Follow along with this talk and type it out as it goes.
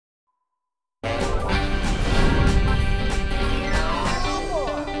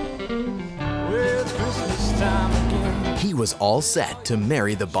was all set to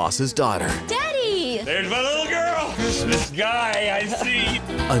marry the boss's daughter. Daddy! There's my little girl! This guy I see.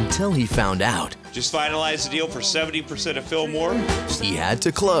 Until he found out Just finalized the deal for 70% of Fillmore. he had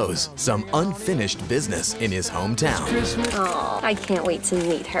to close some unfinished business in his hometown. Oh, I can't wait to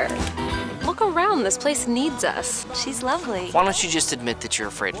meet her. Look around, this place needs us. She's lovely. Why don't you just admit that you're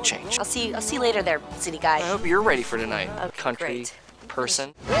afraid of change? I'll see you later there, city guy. I hope you're ready for tonight, Okay, country great.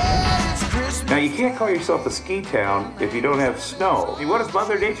 person. Now, you can't call yourself a ski town if you don't have snow. I mean, what has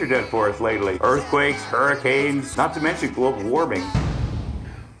Mother Nature done for us lately? Earthquakes, hurricanes, not to mention global warming.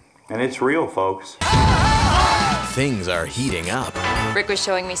 And it's real, folks. Things are heating up. Rick was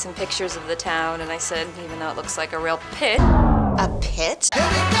showing me some pictures of the town, and I said, even though it looks like a real pit. A pit?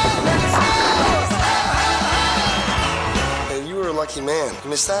 Hey, you were a lucky man. You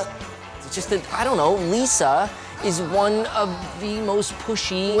missed that? It's just that, I don't know, Lisa is one of the most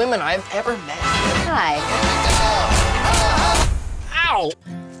pushy women I've ever met. Hi. Ow!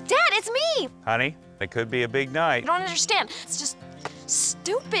 Dad, it's me! Honey, it could be a big night. I don't understand. It's just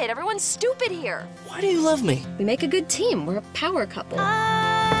stupid. Everyone's stupid here. Why do you love me? We make a good team. We're a power couple.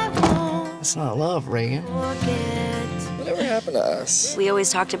 It's not love, Reagan. Whatever happened to us? We always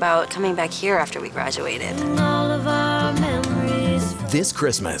talked about coming back here after we graduated. This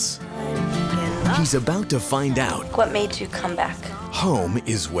Christmas, he's about to find out What made you come back? home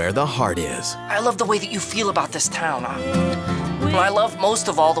is where the heart is. I love the way that you feel about this town. But I love most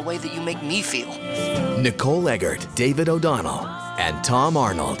of all the way that you make me feel. Nicole Eggert, David O'Donnell, and Tom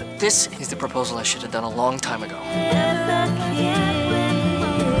Arnold. This is the proposal I should have done a long time ago.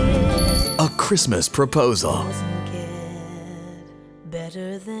 A Christmas Proposal.